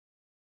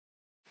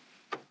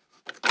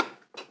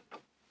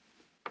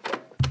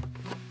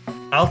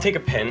I'll take a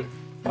pin,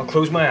 I'll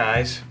close my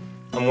eyes,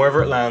 and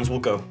wherever it lands, we'll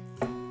go.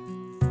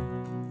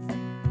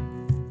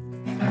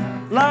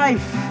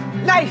 Life!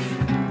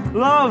 Life!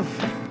 Love!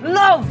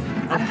 Love!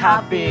 And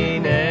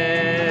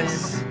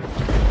happiness!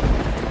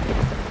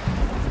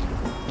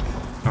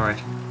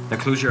 Alright, now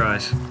close your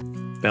eyes.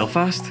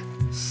 Belfast?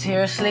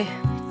 Seriously?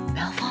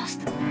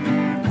 Belfast?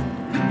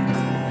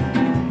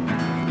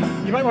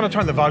 You might want to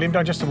turn the volume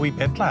down just a wee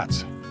bit,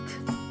 lads.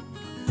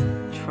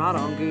 Trot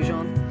on,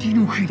 Gough. Do you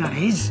know who that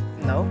is?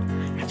 No.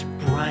 That's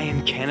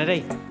Brian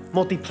Kennedy,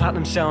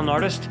 multi-platinum selling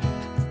artist.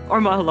 Our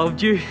ma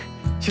loved you.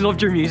 She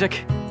loved your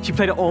music. She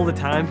played it all the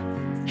time.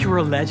 You were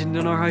a legend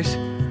in our house.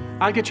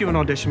 I'll get you an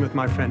audition with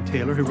my friend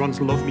Taylor, who runs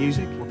Love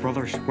Music. We're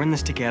brothers. We're in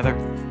this together.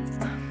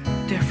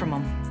 Do it for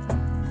Mum.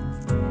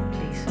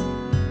 Please.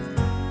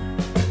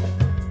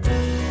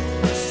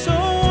 So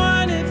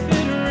what if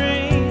it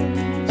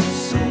rains?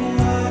 So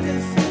what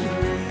if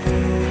it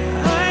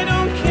rains? I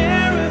don't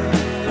care if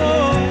it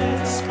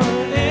falls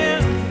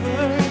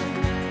forever.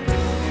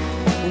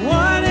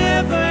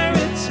 Whatever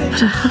it takes.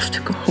 But I have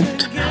to go home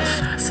to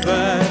Belfast.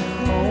 But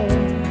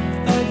home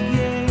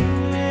again.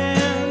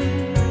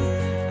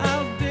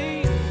 I'll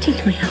be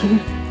Take me home.